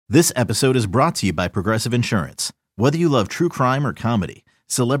This episode is brought to you by Progressive Insurance. Whether you love true crime or comedy,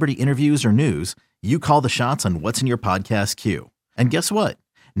 celebrity interviews or news, you call the shots on what's in your podcast queue. And guess what?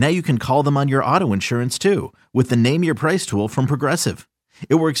 Now you can call them on your auto insurance too with the Name Your Price tool from Progressive.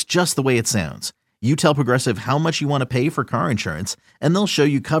 It works just the way it sounds. You tell Progressive how much you want to pay for car insurance, and they'll show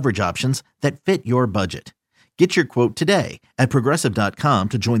you coverage options that fit your budget. Get your quote today at Progressive.com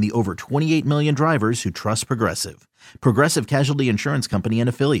to join the over 28 million drivers who trust Progressive. Progressive Casualty Insurance Company and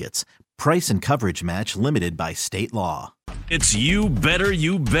Affiliates. Price and coverage match limited by state law. It's You Better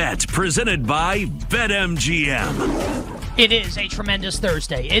You Bet, presented by BetMGM. It is a tremendous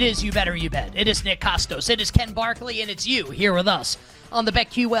Thursday. It is You Better You Bet. It is Nick Costos. It is Ken Barkley, and it's you here with us on the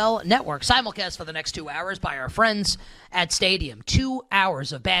BetQL Network. Simulcast for the next 2 hours by our friends at Stadium. 2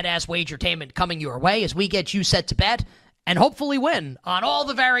 hours of badass wagertainment coming your way as we get you set to bet and hopefully win on all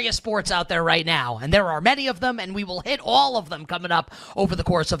the various sports out there right now. And there are many of them, and we will hit all of them coming up over the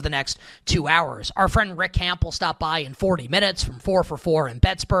course of the next 2 hours. Our friend Rick Camp will stop by in 40 minutes from 4 for 4 and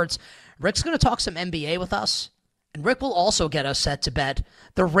BetSperts. Rick's going to talk some NBA with us. And Rick will also get us set to bet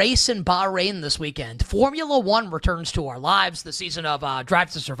the race in Bahrain this weekend. Formula One returns to our lives. The season of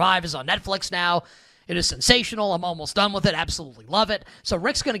Drive to Survive is on Netflix now. It is sensational. I'm almost done with it. Absolutely love it. So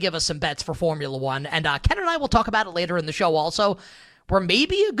Rick's going to give us some bets for Formula One. And Ken and I will talk about it later in the show also, where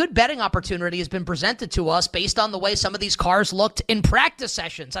maybe a good betting opportunity has been presented to us based on the way some of these cars looked in practice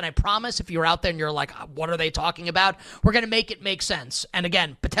sessions. And I promise if you're out there and you're like, what are they talking about? We're going to make it make sense. And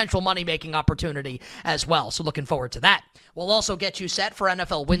again, potential money-making opportunity as well. So looking forward to that. We'll also get you set for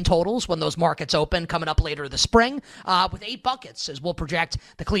NFL win totals when those markets open coming up later this spring with 8 buckets as we'll project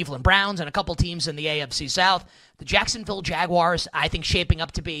the Cleveland Browns and a couple teams in the AFC South. The Jacksonville Jaguars, I think, shaping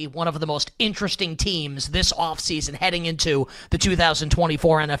up to be one of the most interesting teams this offseason heading into the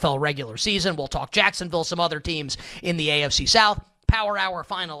 2024 NFL regular season. We'll talk Jacksonville, some other teams in the AFC South. Power Hour,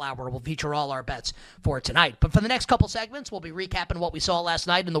 Final Hour will feature all our bets for tonight. But for the next couple segments, we'll be recapping what we saw last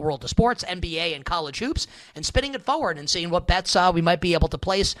night in the world of sports, NBA and college hoops, and spinning it forward and seeing what bets we might be able to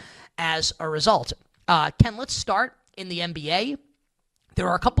place as a result. Ken, let's start in the NBA. There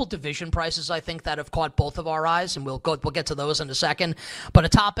are a couple division prices, I think, that have caught both of our eyes, and we'll get to those in a second. But a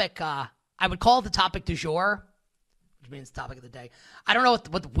topic, I would call the topic du jour, which means topic of the day. I don't know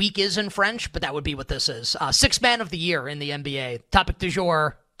what week is in French, but that would be what this is. Sixth man of the year in the NBA. Topic du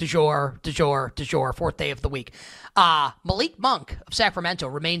jour, fourth day of the week. Malik Monk of Sacramento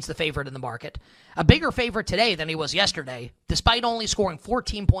remains the favorite in the market. A bigger favorite today than he was yesterday, despite only scoring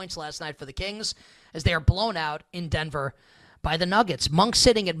 14 points last night for the Kings, as they are blown out in Denver by the Nuggets. Monk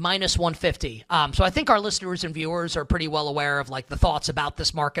sitting at minus 150. So I think our listeners and viewers are pretty well aware of like the thoughts about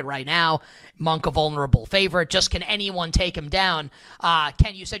this market right now. Monk a vulnerable favorite. Just can anyone take him down?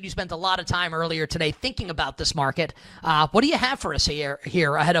 Ken, you said you spent a lot of time earlier today thinking about this market. What do you have for us here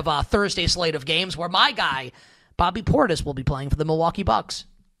ahead of a Thursday slate of games where my guy, Bobby Portis, will be playing for the Milwaukee Bucks?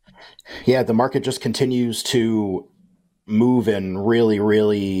 Yeah, the market just continues to move in really,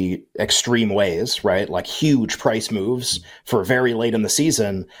 really extreme ways, right? Like huge price moves for very late in the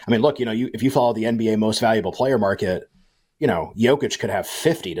season. I mean, look, if you follow the NBA most valuable player market, Jokic could have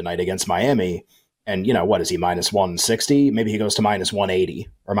 50 tonight against Miami. And, what is he, minus 160? Maybe he goes to minus 180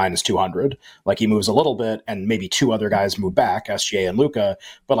 or minus 200. Like he moves a little bit and maybe 2 other guys move back, SGA and Luka.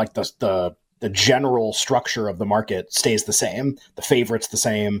 But like the general structure of the market stays the same. The favorite's the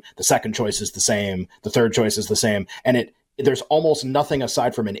same. The second choice is the same. The third choice is the same. And there's almost nothing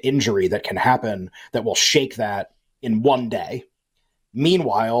aside from an injury that can happen that will shake that in one day.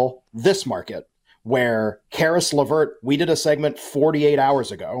 Meanwhile, this market, where Karis LeVert, we did a segment 48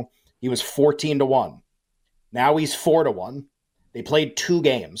 hours ago. He was 14-1. Now he's 4-1. They played 2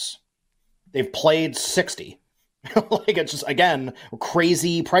 games. They've played 60. Like it's just, again,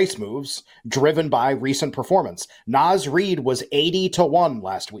 crazy price moves driven by recent performance. Naz Reid was 80-1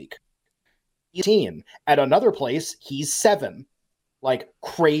 last week. 18. At another place, he's 7. Like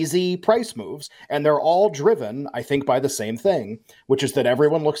crazy price moves. And they're all driven, I think, by the same thing, which is that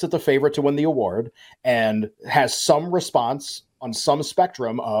everyone looks at the favorite to win the award and has some response on some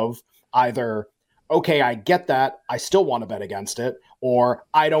spectrum of either, okay, I get that, I still want to bet against it, or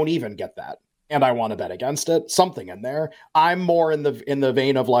I don't even get that and I want to bet against it. Something in there. I'm more in the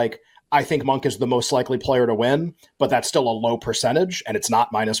vein of like, I think Monk is the most likely player to win, but that's still a low percentage, and it's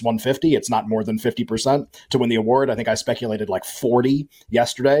not minus 150. It's not more than 50% to win the award. I think I speculated like 40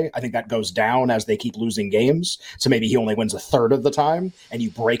 yesterday. I think that goes down as they keep losing games. So maybe he only wins a third of the time, and you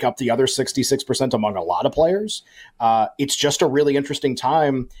break up the other 66% among a lot of players. It's just a really interesting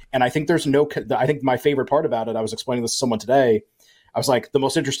time, and I think I think my favorite part about it, I was explaining this to someone today, I was like, the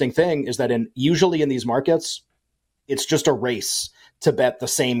most interesting thing is that usually in these markets, it's just a race to bet the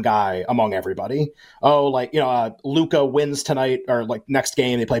same guy among everybody. Oh, like, Luka wins tonight, or like next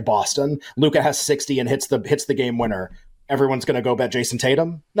game they play Boston. Luka has 60 and hits the game winner. Everyone's going to go bet Jason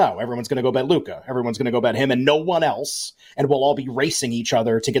Tatum? No, everyone's going to go bet Luka. Everyone's going to go bet him and no one else. And we'll all be racing each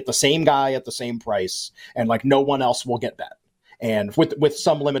other to get the same guy at the same price. And like no one else will get bet. And with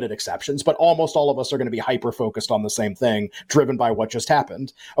some limited exceptions, but almost all of us are going to be hyper-focused on the same thing, driven by what just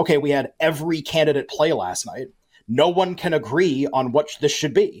happened. Okay, we had every candidate play last night. No one can agree on what this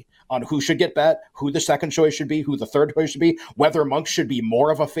should be, on who should get bet, who the second choice should be, who the third choice should be, whether Monk should be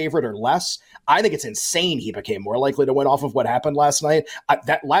more of a favorite or less. I think it's insane he became more likely to win off of what happened last night.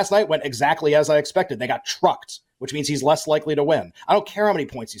 That last night went exactly as I expected. They got trucked, which means he's less likely to win. I don't care how many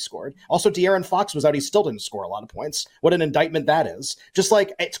points he scored. Also, De'Aaron Fox was out. He still didn't score a lot of points. What an indictment that is. Just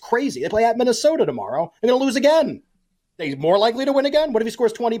like, it's crazy. They play at Minnesota tomorrow. They're going to lose again. They're more likely to win again? What if he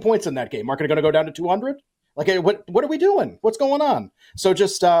scores 20 points in that game? Aren't they going to go down to 200? Like, what are we doing? What's going on? So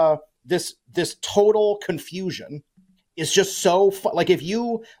just this total confusion is just so like, if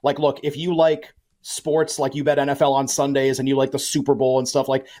you like sports, like you bet NFL on Sundays and you like the Super Bowl and stuff,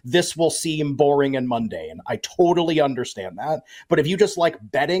 like this will seem boring and mundane. I totally understand that. But if you just like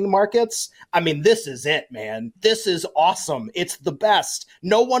betting markets, I mean, this is it, man. This is awesome. It's the best.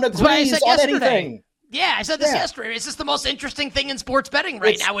 No one agrees on anything. Yeah, I said this yesterday. It's just the most interesting thing in sports betting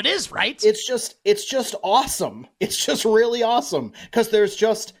now. It is, right? It's just awesome. It's just really awesome because there's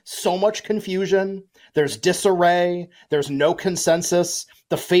just so much confusion. There's disarray. There's no consensus.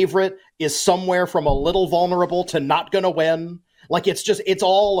 The favorite is somewhere from a little vulnerable to not going to win. Like, it's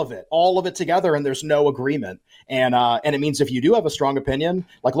all of it together, and there's no agreement. And it means if you do have a strong opinion,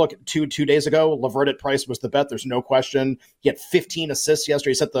 like, look, two days ago, LeVert at price was the bet. There's no question. He had 15 assists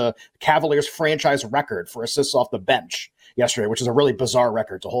yesterday. He set the Cavaliers franchise record for assists off the bench yesterday, which is a really bizarre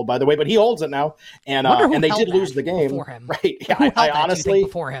record to hold, by the way, but he holds it now. And they did lose the game. Right. Yeah, I honestly,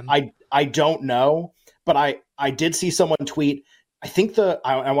 before him? I don't know, but I did see someone tweet. I think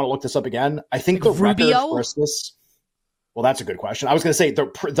I want to look this up again. I think the record for assists. Well, that's a good question. I was going to say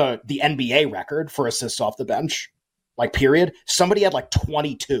the NBA record for assists off the bench, like period. Somebody had like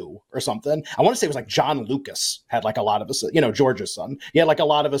 22 or something. I want to say it was like John Lucas had like a lot of assists. George's son. He had like a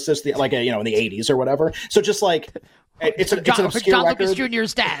lot of assists, like in the 80s or whatever. So just like it's an obscure John record. Lucas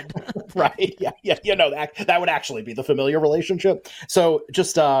Jr.'s dad, right? Yeah. That would actually be the familiar relationship. So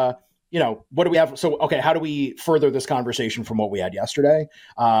just what do we have? So okay, how do we further this conversation from what we had yesterday?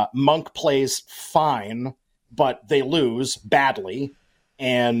 Monk plays fine, but they lose badly,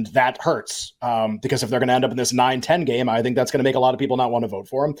 and that hurts because if they're going to end up in this 9-10 game, I think that's going to make a lot of people not want to vote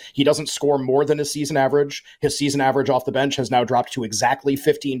for him. He doesn't score more than his season average. His season average off the bench has now dropped to exactly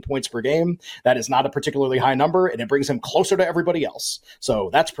 15 points per game. That is not a particularly high number, and it brings him closer to everybody else. So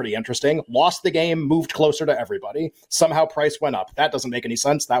that's pretty interesting. Lost the game, moved closer to everybody. Somehow price went up. That doesn't make any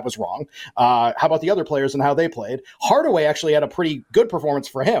sense. That was wrong. How about the other players and how they played? Hardaway actually had a pretty good performance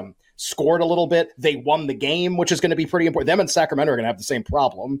for him. Scored a little bit. They won the game, which is going to be pretty important. Them and Sacramento are going to have the same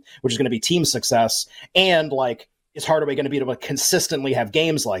problem, which is going to be team success. And like, is Hardaway going to be able to consistently have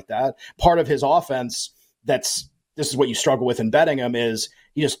games like that? Part of his offense, this is what you struggle with in betting him, is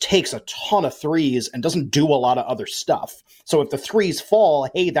he just takes a ton of threes and doesn't do a lot of other stuff. So if the threes fall,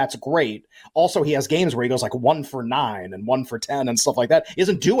 hey, that's great. Also, he has games where he goes like 1 for 9 and 1 for 10 and stuff like that. He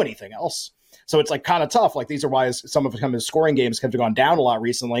doesn't do anything else. So it's like kind of tough. Like, these are why some of his scoring games have gone down a lot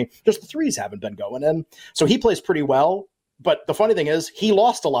recently. Just the threes haven't been going in. So he plays pretty well. But the funny thing is, he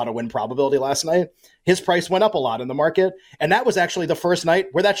lost a lot of win probability last night. His price went up a lot in the market. And that was actually the first night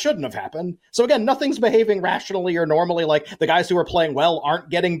where that shouldn't have happened. So again, nothing's behaving rationally or normally. Like, the guys who are playing well aren't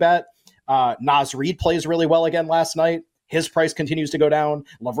getting bet. Naz Reid plays really well again last night. His price continues to go down.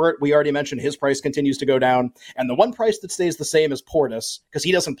 LeVert, we already mentioned, his price continues to go down. And the one price that stays the same is Portis, because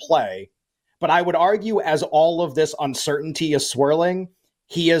he doesn't play. But I would argue, as all of this uncertainty is swirling,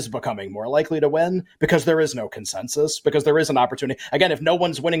 he is becoming more likely to win because there is no consensus, because there is an opportunity. Again, if no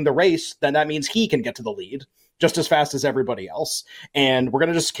one's winning the race, then that means he can get to the lead just as fast as everybody else. And we're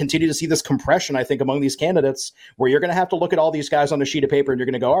going to just continue to see this compression, I think, among these candidates, where you're going to have to look at all these guys on a sheet of paper and you're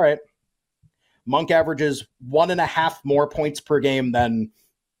going to go, all right, Monk averages 1.5 more points per game than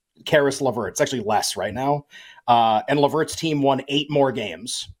Karis LeVert. It's actually less right now. And LeVert's team won 8 more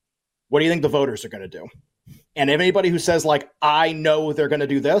games. What do you think the voters are going to do? And anybody who says, like, I know they're going to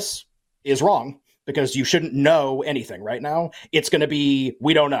do this is wrong, because you shouldn't know anything right now. It's going to be,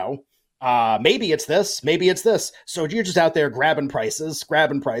 we don't know. Maybe it's this, maybe it's this. So you're just out there grabbing prices,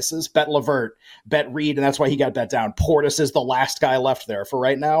 bet LeVert, bet Reid, and that's why he got bet down. Portis is the last guy left there for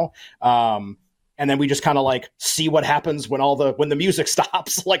right now. And and then we just kind of like see what happens when the music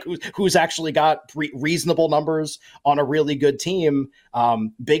stops, like who's actually got reasonable numbers on a really good team.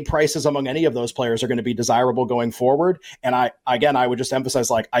 Big prices among any of those players are going to be desirable going forward. And I would just emphasize,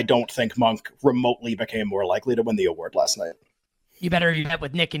 like, I don't think Monk remotely became more likely to win the award last night. You better be met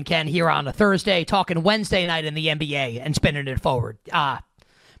with Nick and Ken here on a Thursday, talking Wednesday night in the NBA and spinning it forward.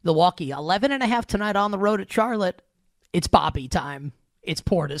 Milwaukee, 11.5 tonight on the road at Charlotte. It's Bobby time. It's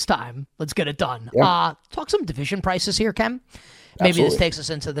Portis time. Let's get it done. Yeah. Talk some division prices here, Ken. Maybe Absolutely. This takes us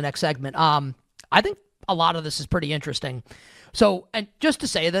into the next segment. I think a lot of this is pretty interesting. So, and just to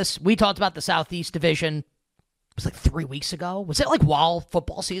say this, we talked about the Southeast Division. It was like 3 weeks ago. Was it like while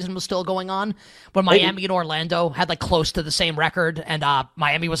football season was still going on? When Miami and Orlando had like close to the same record, and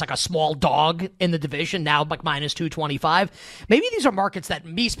Miami was like a small dog in the division, now like minus 225. Maybe these are markets that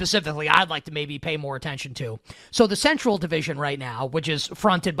me specifically, I'd like to maybe pay more attention to. So the Central Division right now, which is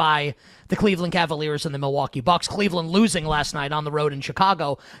fronted by the Cleveland Cavaliers and the Milwaukee Bucks, Cleveland losing last night on the road in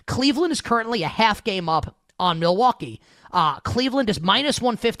Chicago. Cleveland is currently a half game up on Milwaukee. Cleveland is minus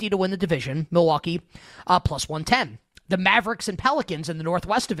 150 to win the division. Milwaukee, plus 110. The Mavericks and Pelicans in the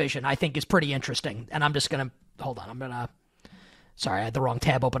Northwest Division, I think, is pretty interesting. And I'm just going to, hold on, sorry, I had the wrong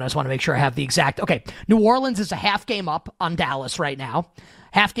tab open. I just want to make sure I have the exact, okay. New Orleans is a half game up on Dallas right now.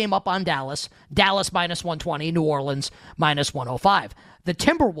 Half game up on Dallas. Dallas minus 120, New Orleans minus 105. The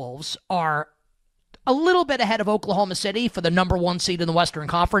Timberwolves are a little bit ahead of Oklahoma City for the number one seed in the Western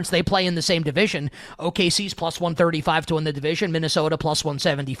Conference. They play in the same division. OKC's plus 135 to win the division. Minnesota plus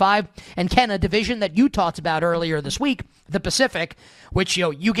 175. And Ken, a division that you talked about earlier this week, the Pacific, which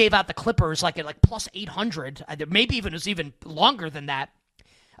you gave out the Clippers like plus 800. Maybe even it was even longer than that.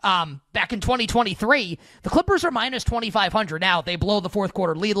 Back in 2023, the Clippers are minus 2,500. Now, they blow the fourth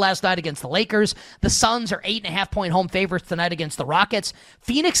quarter lead last night against the Lakers. The Suns are 8.5-point home favorites tonight against the Rockets.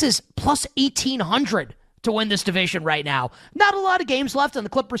 Phoenix is plus 1,800 to win this division right now. Not a lot of games left, and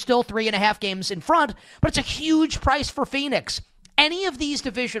the Clippers still 3.5 games in front, but it's a huge price for Phoenix. Any of these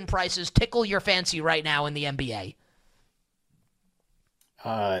division prices tickle your fancy right now in the NBA?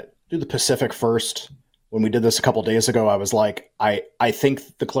 Do the Pacific first. When we did this a couple days ago, I was like, I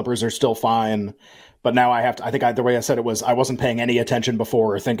think the Clippers are still fine, but now I have to. I think the way I said it was I wasn't paying any attention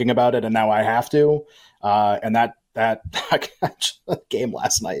before or thinking about it, and now I have to. And that game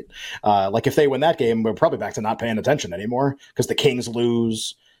last night, like if they win that game, we're probably back to not paying attention anymore because the Kings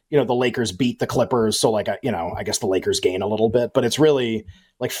lose. The Lakers beat the Clippers, so I guess the Lakers gain a little bit, but it's really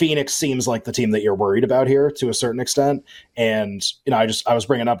like Phoenix seems like the team that you're worried about here to a certain extent. And, I was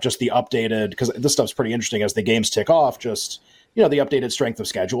bringing up just the updated, because this stuff's pretty interesting as the games tick off, just, the updated strength of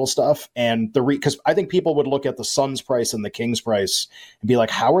schedule stuff. And because I think people would look at the Suns price and the Kings price and be like,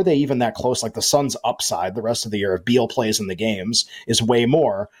 how are they even that close? Like the Suns upside the rest of the year, if Beal plays in the games, is way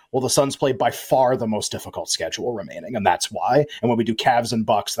more. Well, the Suns play by far the most difficult schedule remaining, and that's why. And when we do Cavs and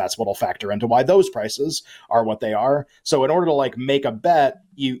Bucks, that's what'll factor into why those prices are what they are. So in order to make a bet,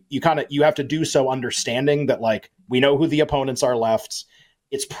 you have to do so understanding that we know who the opponents are left.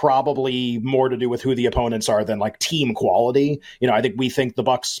 It's probably more to do with who the opponents are than team quality. I think we think the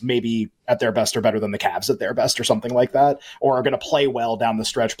Bucks maybe at their best are better than the Cavs at their best or something like that, or are going to play well down the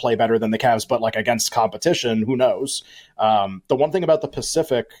stretch, play better than the Cavs, but against competition, who knows? The one thing about the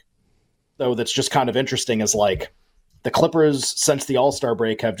Pacific, though, that's just kind of interesting is the Clippers since the All-Star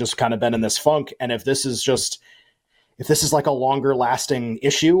break have just kind of been in this funk. And if this is a longer lasting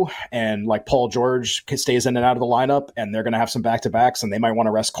issue and Paul George stays in and out of the lineup and they're going to have some back-to-backs and they might want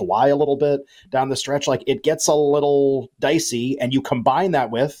to rest Kawhi a little bit down the stretch, it gets a little dicey. And you combine that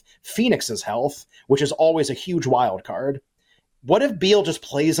with Phoenix's health, which is always a huge wild card. What if Beal just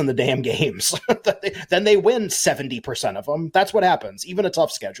plays in the damn games? Then they win 70% of them. That's what happens. Even a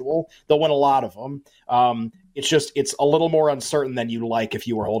tough schedule, they'll win a lot of them. It's a little more uncertain than you like if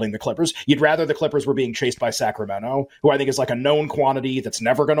you were holding the Clippers. You'd rather the Clippers were being chased by Sacramento, who I think is a known quantity that's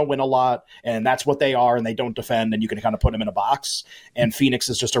never going to win a lot, and that's what they are, and they don't defend, and you can kind of put them in a box. And Phoenix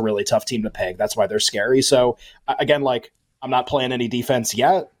is just a really tough team to peg. That's why they're scary. So, again, I'm not playing any defense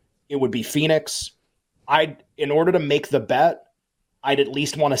yet. It would be Phoenix. In order to make the bet, I'd at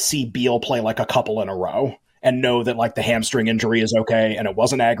least want to see Beal play a couple in a row and know that the hamstring injury is okay and it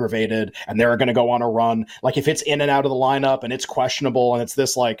wasn't aggravated and they're going to go on a run. If it's in and out of the lineup and it's questionable and it's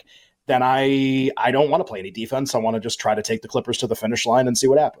this then I don't want to play any defense. I want to just try to take the Clippers to the finish line and see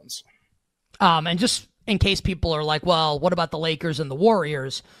what happens. And just in case people are like, well, what about the Lakers and the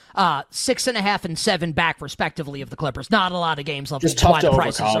Warriors? 6.5 and 7 back, respectively, of the Clippers. Not a lot of games left. Just tough why to the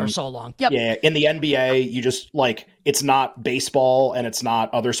prices overcome. are so long. Yep. Yeah, in the NBA, you just like it's not baseball and it's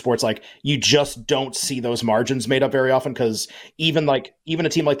not other sports. Like you just don't see those margins made up very often because even a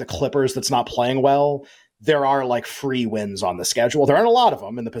team like the Clippers that's not playing well, there are like free wins on the schedule. There aren't a lot of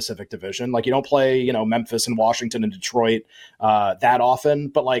them in the Pacific Division. Like you don't play, Memphis and Washington and Detroit that often,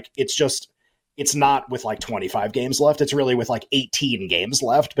 but like it's not with like 25 games left. It's really with like 18 games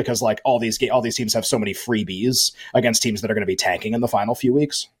left because like all these teams have so many freebies against teams that are going to be tanking in the final few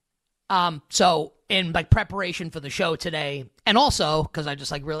weeks. So in like preparation for the show today, and also because I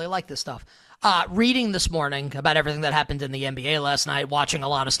just like really like this stuff, reading this morning about everything that happened in the NBA last night, watching a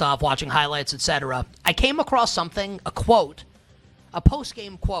lot of stuff, watching highlights, etc. I came across a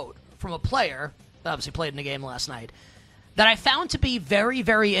post-game quote from a player that obviously played in the game last night, that I found to be very,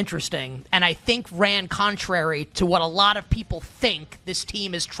 very interesting, and I think ran contrary to what a lot of people think this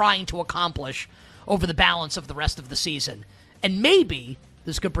team is trying to accomplish over the balance of the rest of the season. And maybe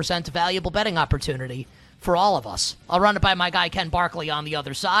this could present a valuable betting opportunity for all of us. I'll run it by my guy Ken Barkley on the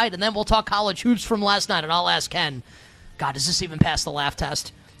other side, and then we'll talk college hoops from last night, and I'll ask Ken, God, does this even pass the laugh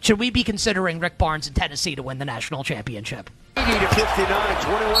test? Should we be considering Rick Barnes in Tennessee to win the national championship? 80 to 59,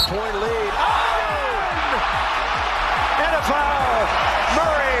 21-point lead. And a foul.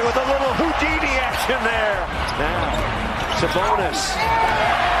 Murray with a little Houdini action there. Now, Sabonis.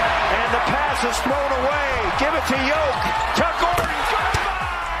 And the pass is thrown away. Give it to Yoke. To Gordon.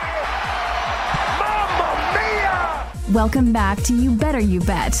 Mamma mia! Welcome back to You Better You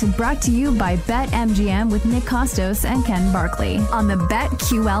Bet, brought to you by BetMGM with Nick Costos and Ken Barkley on the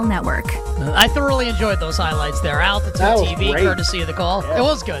BetQL network. I thoroughly enjoyed those highlights there. Altitude TV, great. courtesy of the call. Yeah. It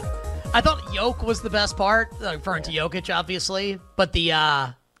was good. I thought Yoke was the best part, referring to Jokic, obviously, but the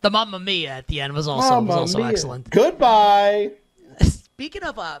Mamma Mia at the end was also excellent. Goodbye. Speaking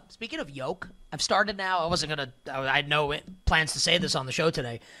of Yoke, I've started now. I had no plans to say this on the show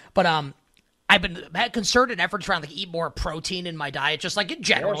today, but had concerted efforts trying to eat more protein in my diet, just like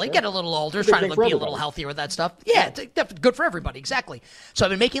generally get a little older, trying to be a little healthier with that stuff. Yeah, it's good for everybody, exactly. So I've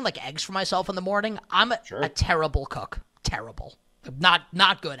been making like eggs for myself in the morning. I'm a terrible cook, terrible,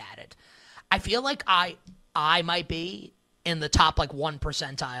 not good at it. I feel like I might be in the top like 1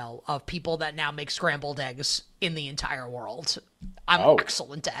 percentile of people that now make scrambled eggs in the entire world. I'm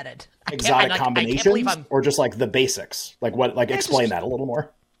excellent at it. Exotic combinations or just like the basics? Like what? Like explain that a little more.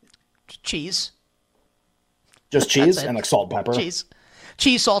 Cheese. Just cheese and like salt and pepper.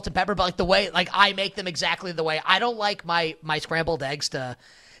 Cheese, salt, and pepper. But like the way like I make them exactly the way. I don't like my scrambled eggs to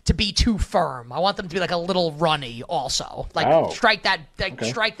be too firm. I want them to be like a little runny also. Like strike that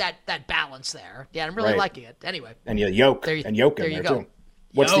balance there. Yeah, I'm really liking it. Anyway. And you yolk in there too.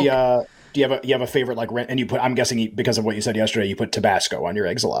 What's do you have a favorite like and you put I'm guessing because of what you said yesterday you put Tabasco on your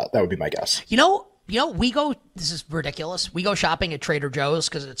eggs a lot. That would be my guess. This is ridiculous. We go shopping at Trader Joe's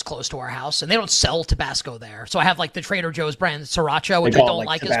because it's close to our house and they don't sell Tabasco there. So I have like the Trader Joe's brand Sriracha, which I don't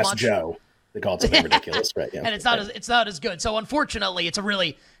like as much. Joe. They call it something ridiculous, right? Yeah. And it's not as good. So unfortunately,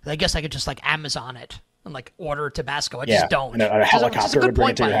 I guess I could just like Amazon it and like order Tabasco. I just don't. And a helicopter would bring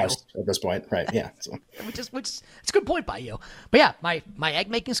it to your house at this point, right? Yeah. So. which is it's a good point by you. But yeah, my egg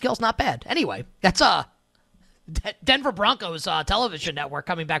making skills not bad. Anyway, that's Denver Broncos television network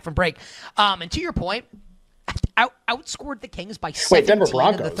coming back from break. And to your point, outscored the Kings by 17 Denver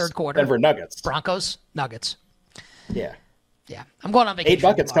Broncos, in the third quarter. Denver Nuggets. Broncos, Nuggets. Yeah. Yeah, I'm going on vacation. 8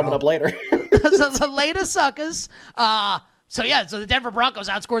 buckets tomorrow. coming up later. So the latest suckers. So the Denver Broncos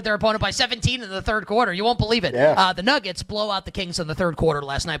outscored their opponent by 17 in the third quarter. You won't believe it. Yeah. The Nuggets blow out the Kings in the third quarter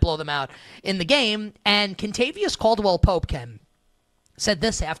last night, blow them out in the game. And Kentavious Caldwell-Pope, Ken, said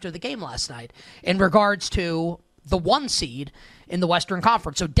this after the game last night in regards to the 1 seed in the Western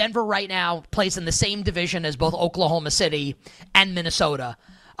Conference. So Denver right now plays in the same division as both Oklahoma City and Minnesota.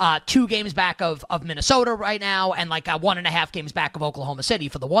 2 games back of Minnesota right now and like 1.5 games back of Oklahoma City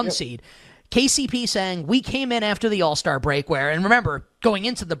for the 1 seed. KCP saying, we came in after the All-Star break and remember, going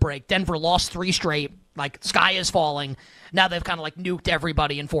into the break, Denver lost 3 straight, like sky is falling. Now they've kind of like nuked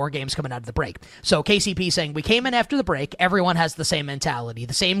everybody in 4 games coming out of the break. So KCP saying, we came in after the break, everyone has the same mentality,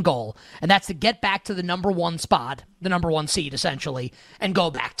 the same goal, and that's to get back to the number 1 spot, the number 1 seed essentially, and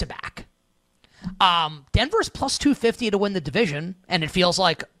go back to back. Denver's plus 250 to win the division, and it feels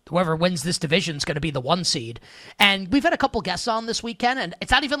like Whoever wins this division is going to be the 1 seed. And we've had a couple guests on this weekend, and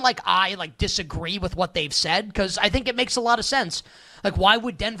it's not even like I disagree with what they've said, because I think it makes a lot of sense. Like, why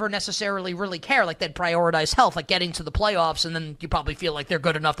would Denver necessarily really care? Like, they'd prioritize health, like getting to the playoffs, and then you probably feel like they're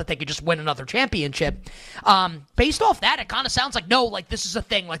good enough that they could just win another championship. Based off that, it kind of sounds like, no, like, this is a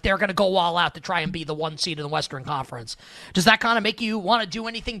thing. Like, they're going to go all out to try and be the 1 seed in the Western Conference. Does that kind of make you want to do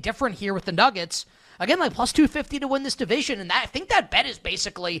anything different here with the Nuggets? Again, like plus 250 to win this division, and I think that bet is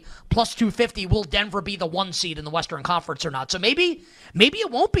basically plus 250. Will Denver be the 1 seed in the Western Conference or not? So maybe it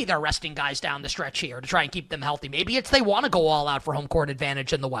won't be they're resting guys down the stretch here to try and keep them healthy. Maybe it's they want to go all out for home court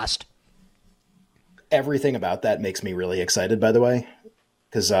advantage in the West. Everything about that makes me really excited, by the way,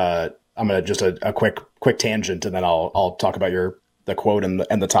 because I'm gonna just a quick tangent, and then I'll talk about the quote and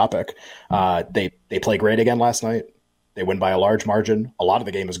the topic. They play great again last night. They win by a large margin. A lot of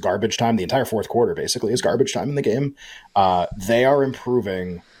the game is garbage time. The entire fourth quarter basically is garbage time in the game. They are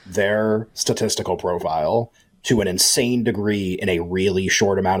improving their statistical profile to an insane degree in a really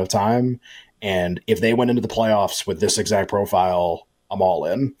short amount of time. And if they went into the playoffs with this exact profile, I'm all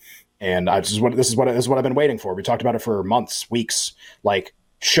in. And this is what I've been waiting for. We talked about it for months, weeks. Like,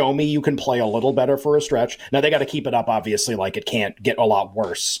 show me you can play a little better for a stretch. Now, they got to keep it up, obviously. Like, it can't get a lot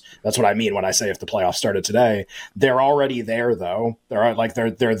worse. That's what I mean when I say if the playoffs started today. They're already there, though.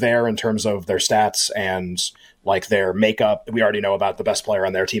 They're there in terms of their stats and, like, their makeup. We already know about the best player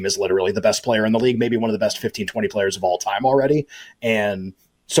on their team is literally the best player in the league, maybe one of the best 15, 20 players of all time already. And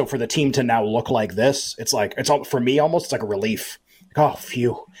so for the team to now look like this, for me, almost, it's like a relief. Like, oh,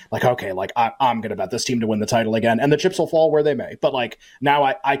 phew. Like, okay, like I'm going to bet this team to win the title again. And the chips will fall where they may. But like now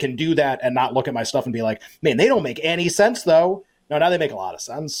I can do that and not look at my stuff and be like, man, they don't make any sense though. No, now they make a lot of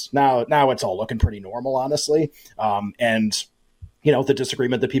sense. Now it's all looking pretty normal, honestly. And you know, the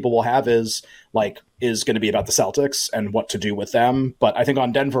disagreement that people will have is going to be about the Celtics and what to do with them. But I think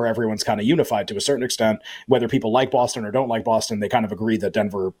on Denver, everyone's kind of unified to a certain extent. Whether people like Boston or don't like Boston, they kind of agree that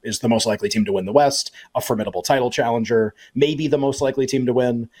Denver is the most likely team to win the West, a formidable title challenger, maybe the most likely team to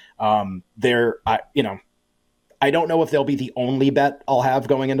win. I don't know if they'll be the only bet I'll have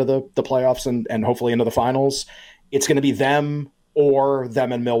going into the playoffs and hopefully into the finals. It's going to be them or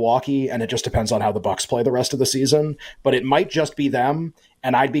them in Milwaukee, and it just depends on how the Bucks play the rest of the season. But it might just be them,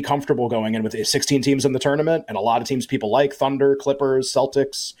 and I'd be comfortable going in with 16 teams in the tournament, and a lot of teams people like: Thunder, Clippers,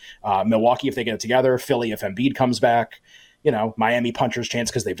 Celtics, Milwaukee if they get it together, Philly if Embiid comes back, you know, Miami puncher's chance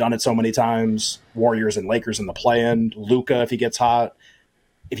because they've done it so many times, Warriors and Lakers in the play-in, Luka if he gets hot.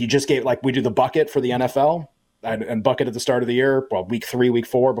 If you just gave, like we do the bucket for the NFL, and bucket at the start of the year, well, week 3, week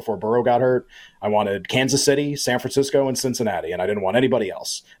 4, before Burrow got hurt, I wanted Kansas City, San Francisco, and Cincinnati, and I didn't want anybody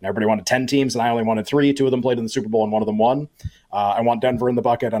else. And everybody wanted 10 teams, and I only wanted 3. 2 of them played in the Super Bowl, and 1 of them won. I want Denver in the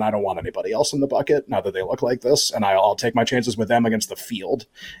bucket, and I don't want anybody else in the bucket, now that they look like this, and I'll take my chances with them against the field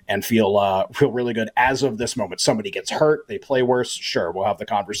and feel really good as of this moment. Somebody gets hurt, they play worse, sure, we'll have the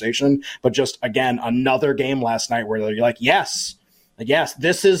conversation. But just, again, another game last night where you're like, yes,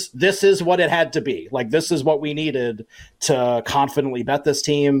 this is what it had to be. Like, this is what we needed to confidently bet this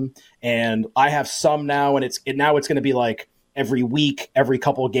team. And I have some now, and it's going to be like every week, every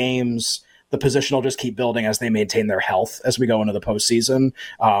couple games, the position will just keep building as they maintain their health as we go into the postseason.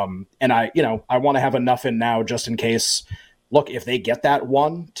 And I want to have enough in now just in case. Look, if they get that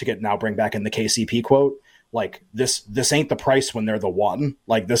one to bring back in the KCP quote, like this ain't the price when they're the one.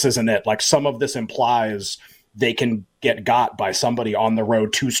 Like, this isn't it. Like, some of this implies they can get got by somebody on the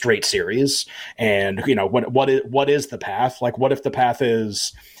road 2 straight series. And, you know, what is the path? Like, what if the path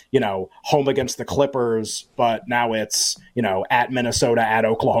is, you know, home against the Clippers, but now it's, you know, at Minnesota, at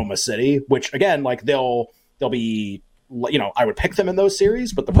Oklahoma City, which again, like they'll be, you know, I would pick them in those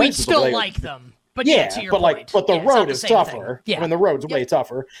series, but we'd still like them. But yeah, to your point. But the road is tougher. Yeah. I mean, the road's way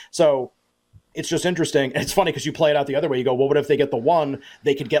tougher. So it's just interesting. It's funny because you play it out the other way. You go, well, what if they get the one?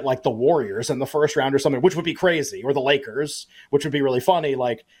 They could get like the Warriors in the first round or something, which would be crazy, or the Lakers, which would be really funny.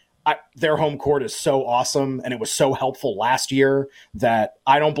 Like, their home court is so awesome, and it was so helpful last year that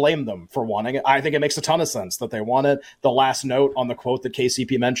I don't blame them for wanting it. I think it makes a ton of sense that they want it. The last note on the quote that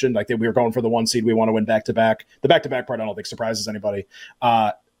KCP mentioned, like, that we were going for the 1 seed, we want to win back-to-back. The back-to-back part I don't think surprises anybody.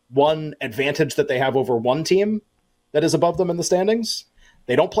 One advantage that they have over one team that is above them in the standings,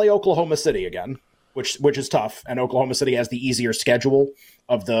 they don't play Oklahoma City again, which is tough, and Oklahoma City has the easier schedule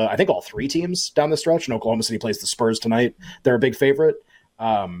of I think all 3 teams down the stretch, and Oklahoma City plays the Spurs tonight. They're a big favorite.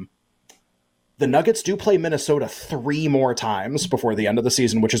 The Nuggets do play Minnesota 3 more times before the end of the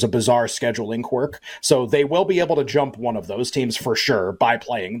season, which is a bizarre scheduling quirk. So they will be able to jump one of those teams for sure by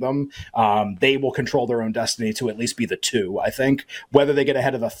playing them. They will control their own destiny to at least be the 2, I think. Whether they get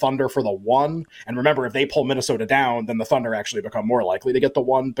ahead of the Thunder for the 1, and remember, if they pull Minnesota down, then the Thunder actually become more likely to get the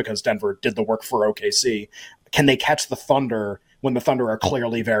 1 because Denver did the work for OKC. Can they catch the Thunder when the Thunder are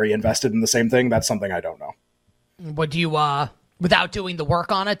clearly very invested in the same thing? That's something I don't know. Would you, without doing the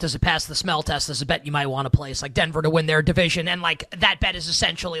work on it, does it pass the smell test? There's a bet you might want to place, like Denver to win their division, and like that bet is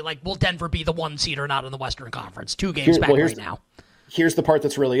essentially like, will Denver be the 1 seed or not in the Western Conference? 2 games back right now. Here's the part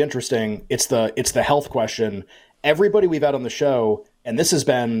that's really interesting. It's the health question. Everybody we've had on the show, and this has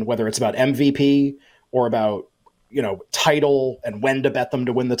been whether it's about MVP or about title and when to bet them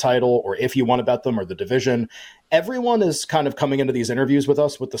to win the title, or if you want to bet them, or the division. Everyone is kind of coming into these interviews with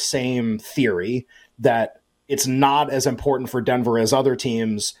us with the same theory that it's not as important for Denver as other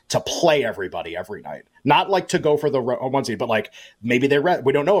teams to play everybody every night. Not like to go for the 1 seed, but like maybe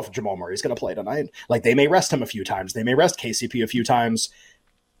we don't know if Jamal Murray's going to play tonight. Like they may rest him a few times. They may rest KCP a few times.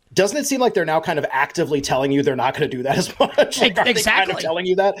 Doesn't it seem like they're now kind of actively telling you they're not going to do that as much? Like, exactly. They kind of telling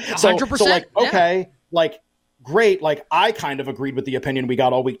you that? 100%. So like, okay, like, great. Like I kind of agreed with the opinion we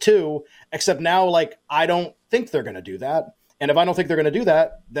got all week too, except now like I don't think they're going to do that. And if I don't think they're going to do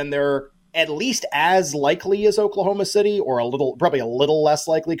that, then they're at least as likely as Oklahoma City, or probably a little less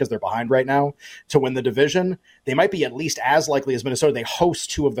likely because they're behind right now to win the division. They might be at least as likely as Minnesota. They host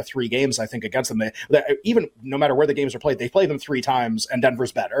 2 of the 3 games, I think, against them. Even no matter where the games are played, they play them 3 times, and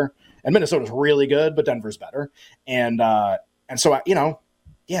Denver's better. And Minnesota's really good, but Denver's better. And so,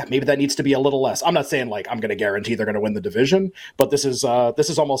 yeah, maybe that needs to be a little less. I'm not saying like I'm going to guarantee they're going to win the division, but this is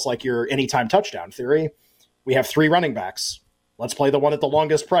almost like your anytime touchdown theory. We have 3 running backs. Let's play the one at the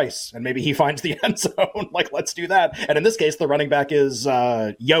longest price, and maybe he finds the end zone. Like, let's do that. And in this case, the running back is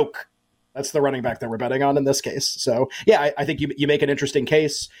Yoke. That's the running back that we're betting on in this case. So, yeah, I think you make an interesting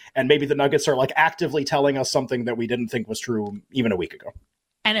case, and maybe the Nuggets are like actively telling us something that we didn't think was true even a week ago.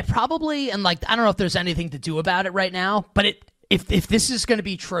 And it probably, and like, I don't know if there's anything to do about it right now, but if this is going to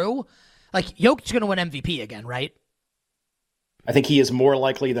be true, like Jokic going to win MVP again, right? I think he is more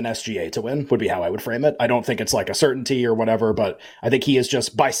likely than SGA to win, would be how I would frame it. I don't think it's like a certainty or whatever, but I think he is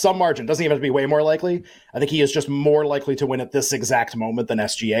just by some margin, doesn't even have to be way more likely. I think he is just more likely to win at this exact moment than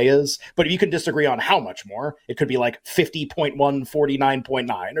SGA is. But if you can disagree on how much more, it could be like 50.1,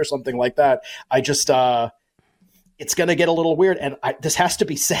 49.9 or something like that. It's going to get a little weird. And this has to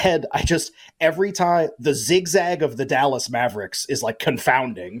be said. Every time the zigzag of the Dallas Mavericks is like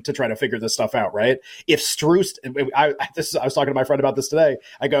confounding to try to figure this stuff out, right? If Strus, I was talking to my friend about this today.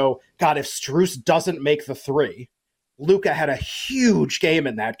 I go, God, if Strus doesn't make the 3, Luka had a huge game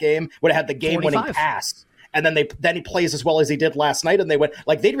in that game, would have had the game-winning pass. And then he plays as well as he did last night. And they went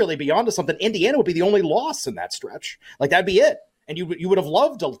like, they'd really be onto something. Indiana would be the only loss in that stretch. Like that'd be it. And you would have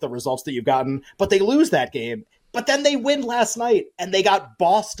loved the results that you've gotten, but they lose that game. But then they win last night, and they got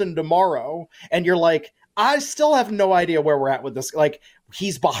Boston tomorrow. And you're like, I still have no idea where we're at with this. Like,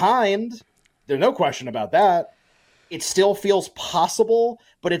 he's behind. There's no question about that. It still feels possible,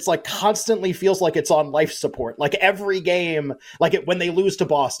 but it's like constantly feels like it's on life support. Like every game, when they lose to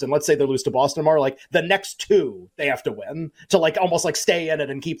Boston, let's say they lose to Boston tomorrow, like the next 2 they have to win to like almost like stay in it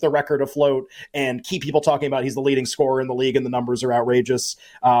and keep the record afloat and keep people talking about he's the leading scorer in the league and the numbers are outrageous.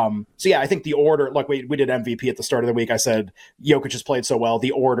 So yeah, I think the order, like we did MVP at the start of the week. I said Jokic has played so well.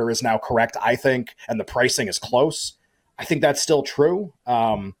 The order is now correct, I think, and the pricing is close. I think that's still true.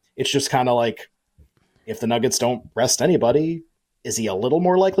 It's just kind of like, if the Nuggets don't rest anybody, is he a little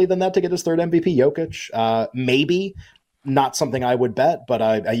more likely than that to get his 3rd MVP? Jokic? Maybe. Not something I would bet,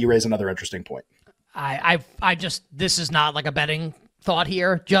 but you raise another interesting point. This is not like a betting thought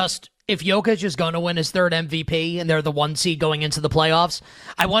here. Just if Jokic is going to win his 3rd MVP and they're the 1 seed going into the playoffs,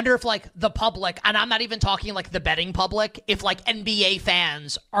 I wonder if like the public, and I'm not even talking like the betting public, if like NBA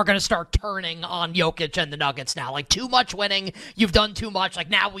fans are going to start turning on Jokic and the Nuggets now. Like too much winning, you've done too much. Like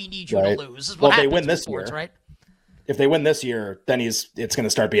now we need you to lose. This is what happens they win this sports, year, right? If they win this year, then it's going to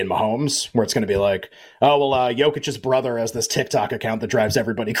start being Mahomes, where it's going to be like, oh, well, Jokic's brother has this TikTok account that drives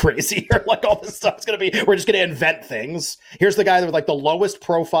everybody crazy, or like all this stuff's going to be, we're just going to invent things. Here's the guy that with like the lowest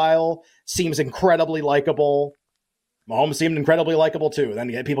profile, seems incredibly likable. Mahomes seemed incredibly likable too.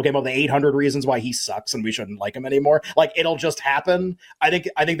 Then people came up with 800 reasons why he sucks and we shouldn't like him anymore. Like it'll just happen. I think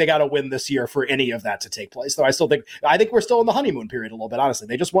they got to win this year for any of that to take place. Though I think we're still in the honeymoon period a little bit. Honestly,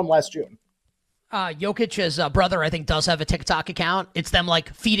 they just won last June. Jokic's brother, I think, does have a TikTok account. It's them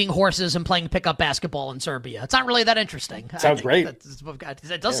like feeding horses and playing pickup basketball in Serbia. It's not really that interesting. Sounds great.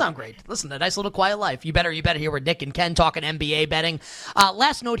 It does sound great. Listen, a nice little quiet life. You better hear with Nick and Ken talking NBA betting.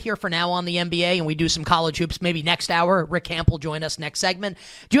 Last note here for now on the NBA, and we do some college hoops maybe next hour. Rick Camp will join us next segment.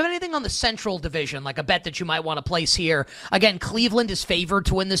 Do you have anything on the Central Division, like a bet that you might want to place here? Again, Cleveland is favored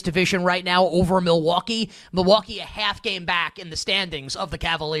to win this division right now over Milwaukee. Milwaukee a half game back in the standings of the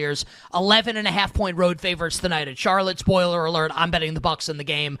Cavaliers. 11.5-point road favorites tonight at Charlotte. Spoiler alert, I'm betting the Bucks in the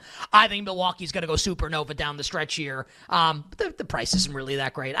game. I think Milwaukee's going to go supernova down the stretch here. The price isn't really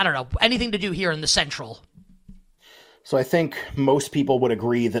that great. I don't know. Anything to do here in the Central? So I think most people would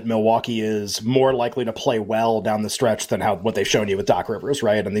agree that Milwaukee is more likely to play well down the stretch than what they've shown you with Doc Rivers,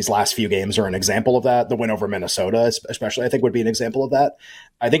 right? And these last few games are an example of that. The win over Minnesota, especially, I think would be an example of that.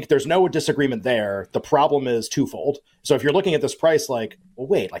 I think there's no disagreement there. The problem is twofold. So if you're looking at this price like, well,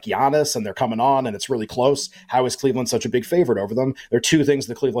 wait, like Giannis and they're coming on and it's really close, how is Cleveland such a big favorite over them? There are two things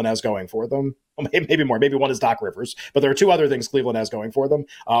that Cleveland has going for them. Well, maybe more. Maybe one is Doc Rivers, but there are two other things Cleveland has going for them.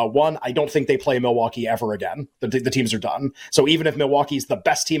 One, I don't think they play Milwaukee ever again. The teams are done. So even if Milwaukee's the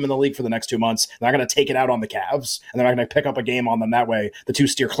best team in the league for the next 2 months, they're not going to take it out on the Cavs, and they're not going to pick up a game on them that way. The two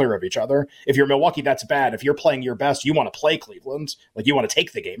steer clear of each other. If you're Milwaukee, that's bad. If you're playing your best, you want to play Cleveland. Like, you want to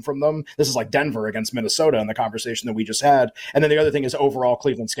take the game from them. This is like Denver against Minnesota in the conversation that we just had. And then the other thing is overall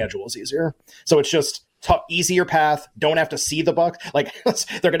Cleveland's schedule is easier. So it's just easier path. Don't have to see the Bucks. Like,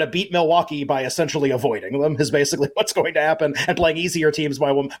 they're going to beat Milwaukee by essentially avoiding them is basically what's going to happen, and playing easier teams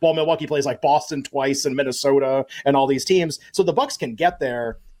while Milwaukee plays like Boston twice and Minnesota and all these teams. So the Bucks can get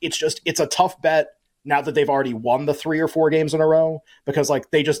there. It's a tough bet now that they've already won the 3 or 4 games in a row, because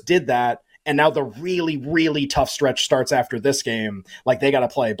like they just did that. And now the really, really tough stretch starts after this game. Like, they got to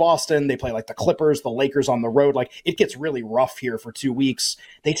play Boston. They play like the Clippers, the Lakers on the road. Like, it gets really rough here for 2 weeks.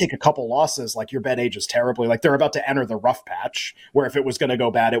 They take a couple losses. Like, your bet ages terribly. Like, they're about to enter the rough patch where if it was going to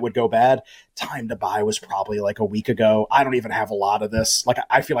go bad, it would go bad. Time to buy was probably like a week ago. I don't even have a lot of this. Like,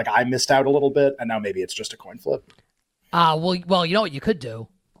 I feel like I missed out a little bit, and now maybe it's just a coin flip. Well, you know what you could do?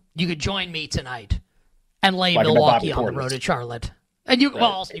 You could join me tonight and lay Milwaukee on the road at Charlotte. And you, right.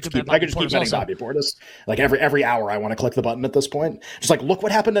 Well, you could I could just keep betting Bobby Portis. Like every hour, I want to click the button at this point. Just like, look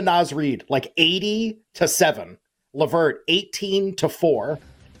what happened to Naz Reid. Like 80-7, Levert 18-4.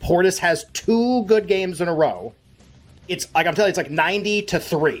 Portis has 2 good games in a row. It's like, I'm telling you, it's like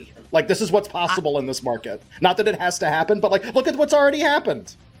 90-3. Like, this is what's possible in this market. Not that it has to happen, but like, look at what's already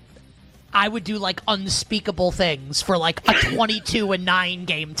happened. I would do like unspeakable things for like a 22-9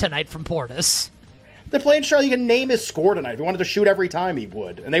 game tonight from Portis. They're playing Charlie. You can name his score tonight. If he wanted to shoot every time, he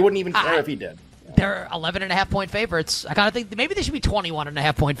would. And they wouldn't even care if he did. They're 11.5-point favorites. I kind of think maybe they should be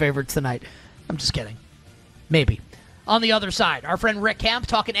 21.5-point favorites tonight. I'm just kidding. Maybe. On the other side, our friend Rick Camp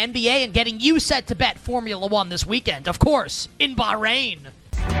talking NBA and getting you set to bet Formula One this weekend. Of course, in Bahrain.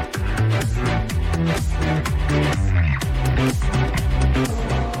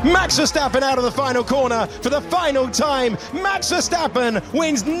 Max Verstappen out of the final corner for the final time. Max Verstappen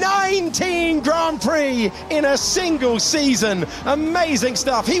wins 19 Grand Prix in a single season. Amazing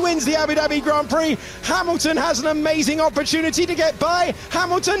stuff. He wins the Abu Dhabi Grand Prix. Hamilton has an amazing opportunity to get by.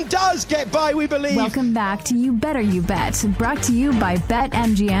 Hamilton does get by, we believe. Welcome back to You Better You Bet, brought to you by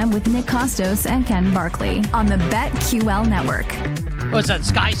BetMGM with Nick Costos and Ken Barkley on the BetQL network. Was that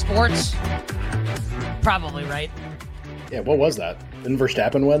Sky Sports? Probably, right? Yeah, what was that? Didn't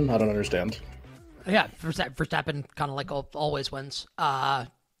Verstappen win? I don't understand. Yeah, Verstappen kind of like always wins. Kind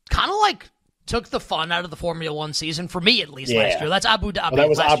of like took the fun out of the Formula One season, for me at least, last year. That's Abu Dhabi. Well, that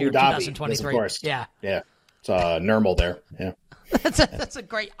was last Abu year, Dhabi. 2023. Yes, of course. Yeah. It's Nurmel there. Yeah. That's a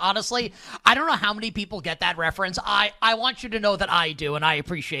great, honestly, I don't know how many people get that reference. I want you to know that I do, and I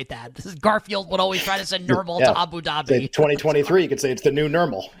appreciate that. This is Garfield would always try to send Nurmel to Abu Dhabi. Say 2023, you could say it's the new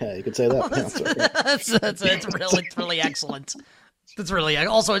Nurmel. Yeah, you could say that. It's really excellent. It's really,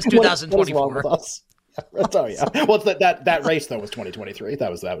 also it's 2024. What is wrong with us? Oh yeah. Well, that race though was 2023.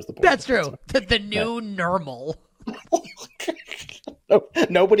 That was the point. That's true. The new Nurmel.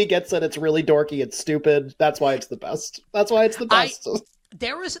 Nobody gets it. It's really dorky. It's stupid. That's why it's the best.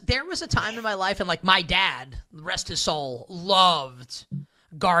 There was a time in my life, and like my dad, rest his soul, loved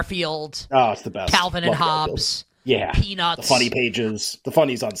Garfield. Oh, it's the best. Calvin and Hobbes. Yeah. Peanuts. The funny pages. The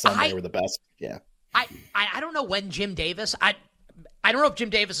funnies on Sunday were the best. Yeah. I don't know when Jim Davis. I don't know if Jim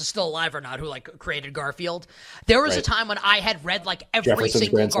Davis is still alive or not, who like created Garfield. There was a time when I had read like every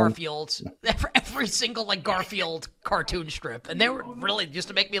single like Garfield cartoon strip, and they were really just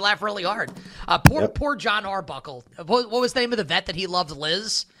to make me laugh really hard. Poor John Arbuckle. What was the name of the vet that he loved?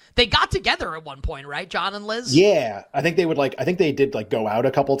 Liz. They got together at one point, right? John and Liz. Yeah, I think they did like go out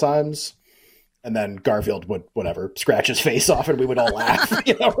a couple times. And then Garfield would, whatever, scratch his face off and we would all laugh,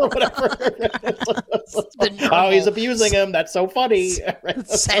 or whatever. Oh, he's abusing him. That's so funny.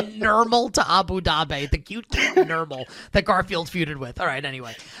 Send Nermal to Abu Dhabi, the cute Nermal that Garfield feuded with. All right,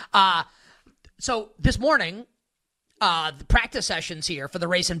 anyway. So this morning, the practice sessions here for the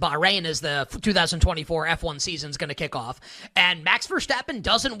race in Bahrain as the 2024 F1 season is going to kick off. And Max Verstappen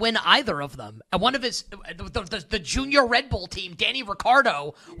doesn't win either of them. And one of his, the junior Red Bull team, Danny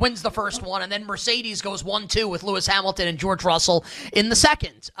Ricciardo, wins the first one. And then Mercedes goes 1-2 with Lewis Hamilton and George Russell in the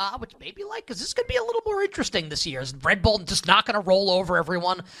second. Which maybe because this could be a little more interesting this year. Is Red Bull just not going to roll over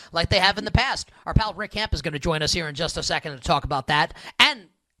everyone like they have in the past? Our pal Rick Camp is going to join us here in just a second to talk about that. And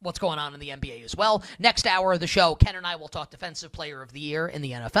what's going on in the NBA as well. Next hour of the show, Ken and I will talk Defensive Player of the Year in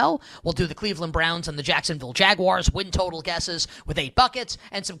the NFL. We'll do the Cleveland Browns and the Jacksonville Jaguars win total guesses with 8 buckets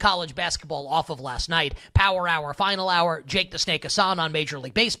and some college basketball off of last night. Power Hour, Final Hour, Jake the Snake Hassan on Major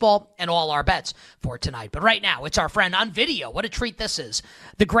League Baseball, and all our bets for tonight. But right now, it's our friend on video. What a treat this is.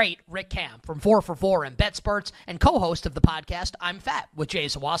 The great Rick Camp from 4 for 4 and BetSperts and co-host of the podcast I'm Fat with Jay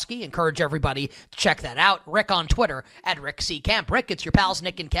Zawoski. Encourage everybody to check that out. Rick on Twitter at Rick C. Camp. Rick, it's your pals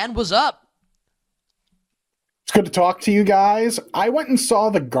Nick and Ken. What's up? It's good to talk to you guys. I went and saw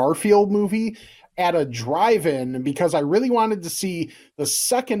the Garfield movie at a drive-in because I really wanted to see the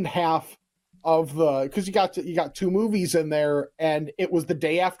second half of because you got 2 movies in there, and it was the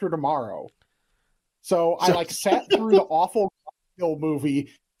day after tomorrow. So I sat through the awful Garfield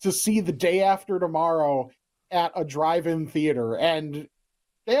movie to see the day after tomorrow at a drive-in theater, and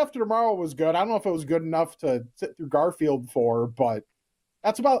day after tomorrow was good. I don't know if it was good enough to sit through Garfield for, but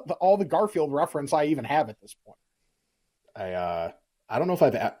that's about all the Garfield reference I even have at this point. I don't know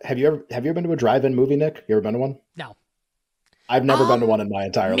if have you ever been to a drive-in movie, Nick? You ever been to one? No. I've never been to one in my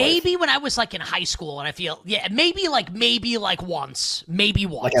entire life. Maybe when I was in high school, and I feel maybe once, maybe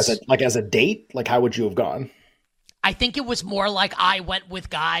once. Like as a date, how would you have gone? I think it was more like I went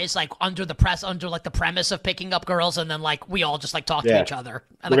with guys under the premise of picking up girls, and then we all just talk to each other.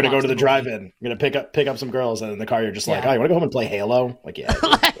 We're gonna go to the drive-in. We're gonna pick up some girls, and in the car you're just oh, you want to go home and play Halo?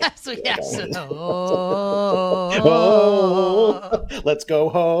 Let's go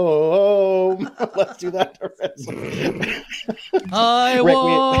home. Let's do that. I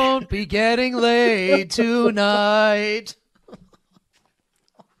won't be getting laid tonight.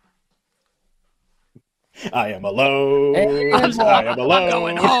 I am alone. I am alone. I'm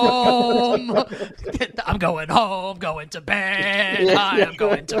going home. I'm going home. Going to bed. I am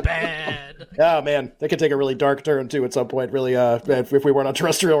going to bed. Oh man, that could take a really dark turn too at some point. Really, if we weren't on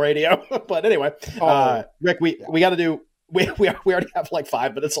terrestrial radio. But anyway, Rick, we got to do. We already have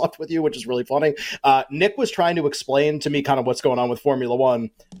 5 minutes left with you, which is really funny. Nick was trying to explain to me kind of what's going on with Formula One.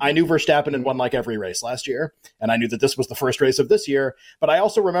 I knew Verstappen had won every race last year, and I knew that this was the first race of this year. But I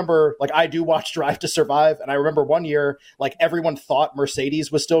also remember, I do watch Drive to Survive, and I remember one year, everyone thought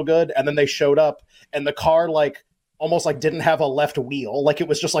Mercedes was still good, and then they showed up, and the car, almost didn't have a left wheel. It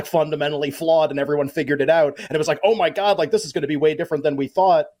was just fundamentally flawed, and everyone figured it out. And it was oh my God, this is going to be way different than we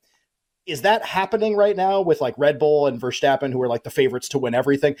thought. Is that happening right now with Red Bull and Verstappen, who are the favorites to win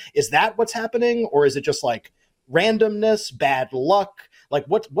everything? Is that what's happening? Or is it just randomness, bad luck?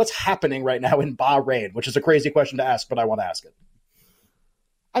 What's happening right now in Bahrain, which is a crazy question to ask, but I want to ask it.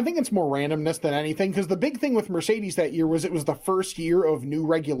 I think it's more randomness than anything, because the big thing with Mercedes that year was it was the first year of new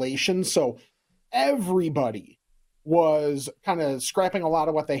regulations. So everybody was kind of scrapping a lot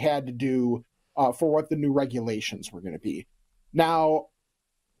of what they had to do for what the new regulations were going to be. Now,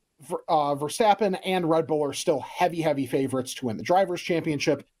 Verstappen and Red Bull are still heavy favorites to win the Drivers'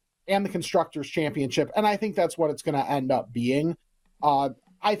 Championship and the Constructors' Championship, and I think that's what it's going to end up being.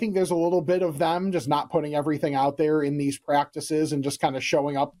 I think there's a little bit of them just not putting everything out there in these practices and just kind of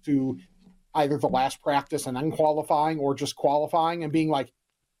showing up to either the last practice and then qualifying, or just qualifying and being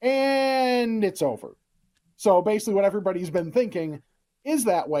and it's over. So basically what everybody's been thinking is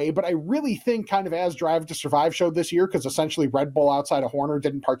that way, but I really think kind of as Drive to Survive showed this year, because essentially Red Bull outside of Horner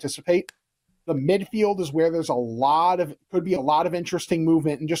didn't participate, the midfield is where there's could be a lot of interesting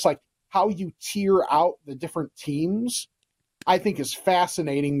movement, and just how you tier out the different teams, I think is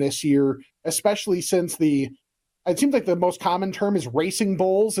fascinating this year, especially since it seems like the most common term is Racing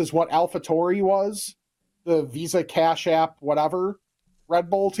Bulls is what AlphaTauri was, the Visa Cash App, whatever, Red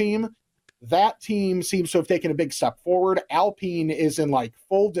Bull team. That team seems to have taken a big step forward. Alpine is in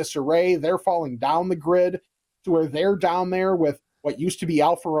full disarray. They're falling down the grid to where they're down there with what used to be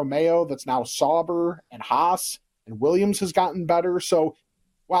Alfa Romeo, that's now Sauber and Haas, and Williams has gotten better. So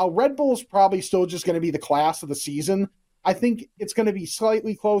while Red Bull is probably still just going to be the class of the season, I think it's going to be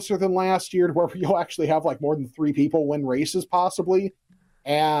slightly closer than last year, to where you'll actually have more than 3 people win races possibly.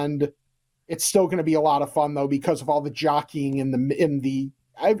 And It's still going to be a lot of fun, though, because of all the jockeying you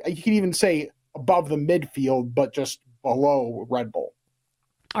can even say above the midfield, but just below Red Bull.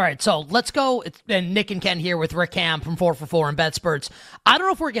 All right, so let's go. And Nick and Ken here with Rick Ham from 4 for 4 and BetSperts. I don't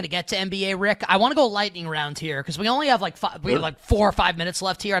know if we're going to get to NBA, Rick. I want to go lightning round here because we only have like 4 or 5 minutes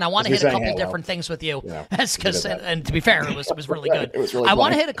left here, and I want to hit a couple different things with you. Yeah, and to be fair, it was really good. I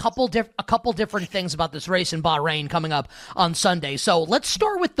want to hit a couple different things about this race in Bahrain coming up on Sunday. So let's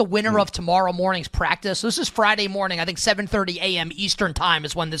start with the winner of tomorrow morning's practice. This is Friday morning. I think 7:30 a.m. Eastern time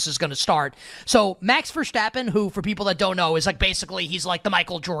is when this is going to start. So Max Verstappen, who for people that don't know is like basically he's like the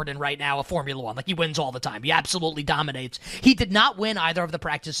Michael Jordan right now of Formula One. Like he wins all the time. He absolutely dominates. He did not win either of the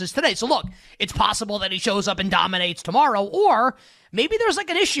practices today. So look, it's possible that he shows up and dominates tomorrow, or maybe there's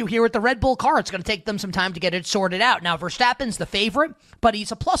like an issue here with the Red Bull car. It's going to take them some time to get it sorted out. Now, Verstappen's the favorite, but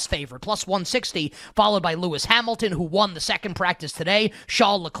he's a plus favorite, plus 160, followed by Lewis Hamilton, who won the second practice today,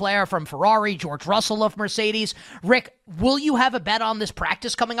 Charles Leclerc from Ferrari, George Russell of Mercedes. Rick, will you have a bet on this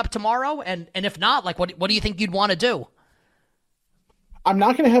practice coming up tomorrow? And if not, like what do you think you'd want to do? I'm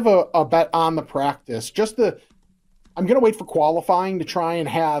not going to have a bet on the practice. I'm going to wait for qualifying to try and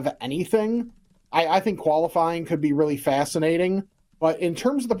have anything. I think qualifying could be really fascinating. But in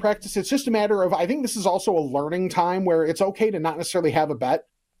terms of the practice, it's just a matter of, I think this is also a learning time where it's okay to not necessarily have a bet,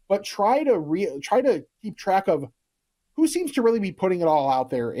 but try to keep track of who seems to really be putting it all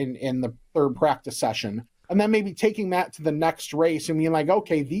out there in the third practice session. And then maybe taking that to the next race and being like,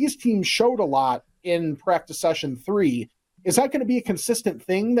 okay, these teams showed a lot in practice session 3. Is that going to be a consistent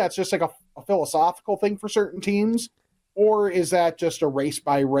thing that's just like a philosophical thing for certain teams? Or is that just a race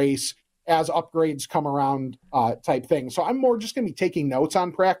by race as upgrades come around type thing? So I'm more just going to be taking notes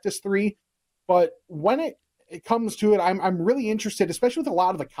on practice 3. But when it comes to it, I'm really interested, especially with a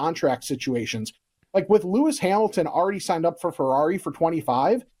lot of the contract situations. Like with Lewis Hamilton already signed up for Ferrari for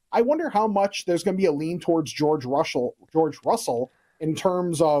 25, I wonder how much there's going to be a lean towards George Russell in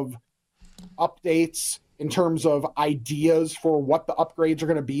terms of updates, in terms of ideas for what the upgrades are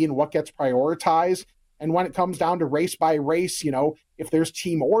going to be and what gets prioritized. And when it comes down to race by race, if there's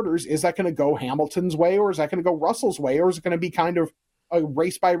team orders, is that going to go Hamilton's way or is that going to go Russell's way, or is it going to be kind of a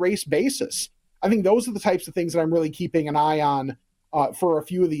race by race basis? I think those are the types of things that I'm really keeping an eye on for a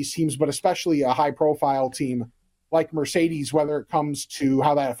few of these teams, but especially a high profile team like Mercedes, whether it comes to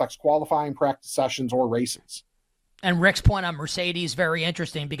how that affects qualifying, practice sessions, or races. And Rick's point on Mercedes, very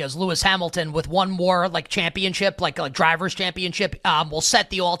interesting, because Lewis Hamilton, with one more championship, like driver's championship, will set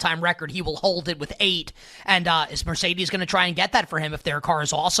the all-time record. He will hold it with 8. And is Mercedes going to try and get that for him if their car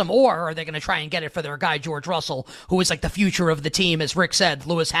is awesome? Or are they going to try and get it for their guy, George Russell, who is like the future of the team? As Rick said,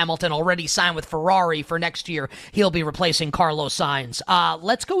 Lewis Hamilton already signed with Ferrari for next year. He'll be replacing Carlos Sainz.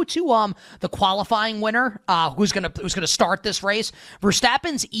 Let's go to the qualifying winner, who's going to start this race.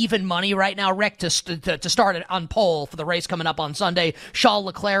 Verstappen's even money right now, Rick, to start it on pole for the race coming up on Sunday. Charles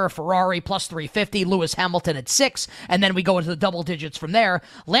Leclerc of Ferrari plus 350, Lewis Hamilton at 6, and then we go into the double digits from there.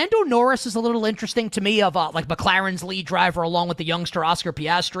 Lando Norris is a little interesting to me, of McLaren's lead driver along with the youngster Oscar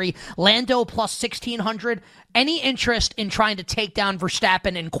Piastri. Lando plus 1600. Any interest in trying to take down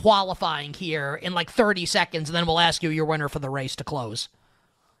Verstappen in qualifying here in 30 seconds, and then we'll ask you your winner for the race to close.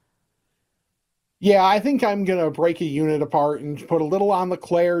 Yeah, I think I'm going to break a unit apart and put a little on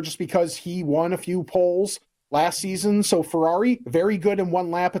Leclerc just because he won a few poles last season. So Ferrari, very good in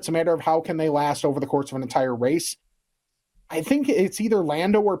one lap. It's a matter of how can they last over the course of an entire race. I think it's either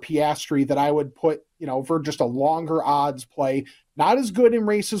Lando or Piastri that I would put, for just a longer odds play. Not as good in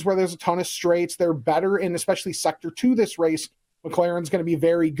races where there's a ton of straights. They're better in especially Sector 2 this race. McLaren's going to be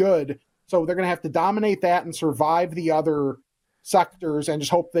very good. So they're going to have to dominate that and survive the other sectors and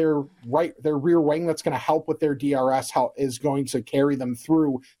just hope their rear wing that's going to help with their DRS is going to carry them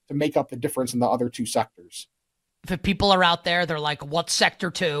through to make up the difference in the other two sectors. If people are out there, they're like, what's Sector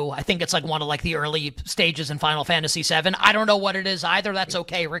 2? I think it's one of the early stages in Final Fantasy VII. I don't know what it is either. That's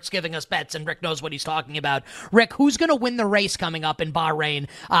okay. Rick's giving us bets, and Rick knows what he's talking about. Rick, who's going to win the race coming up in Bahrain?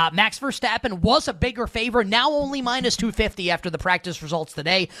 Max Verstappen was a bigger favorite, now only minus 250 after the practice results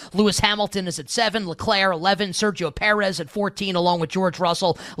today. Lewis Hamilton is at 7, Leclerc 11, Sergio Perez at 14, along with George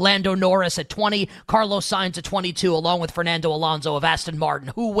Russell, Lando Norris at 20, Carlos Sainz at 22, along with Fernando Alonso of Aston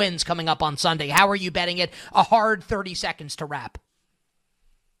Martin. Who wins coming up on Sunday? How are you betting it? A hard 30 seconds to wrap.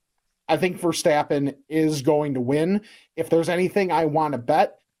 I think Verstappen is going to win. If there's anything I want to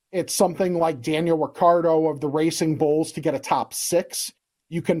bet, it's something like Daniel Ricciardo of the Racing Bulls to get a top 6.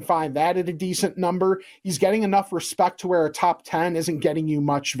 You can find that at a decent number. He's getting enough respect to where a top 10 isn't getting you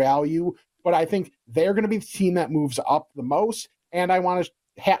much value, but I think they're going to be the team that moves up the most. And I want to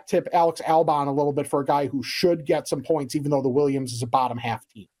hat tip Alex Albon a little bit for a guy who should get some points, even though the Williams is a bottom half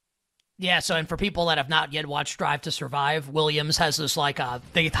team. Yeah, so and for people that have not yet watched Drive to Survive, Williams has this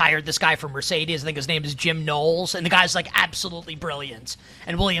they hired this guy from Mercedes. I think his name is Jim Knowles, and the guy's absolutely brilliant.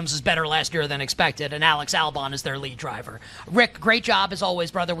 And Williams is better last year than expected, and Alex Albon is their lead driver. Rick, great job as always,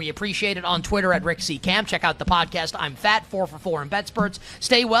 brother. We appreciate it. On Twitter at Rick C. Camp. Check out the podcast I'm Fat, 4 for 4 in BetSperts.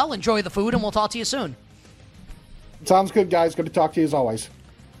 Stay well, enjoy the food, and we'll talk to you soon. Sounds good, guys. Good to talk to you as always.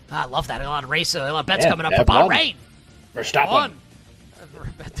 I love that. A lot of bets coming up for Bahrain. Verstappen.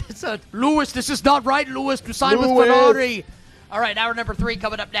 Lewis, this is not right, Lewis. To sign with Ferrari. All right, hour number 3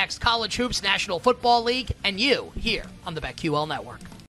 coming up next. College Hoops, National Football League, and you here on the BetQL Network.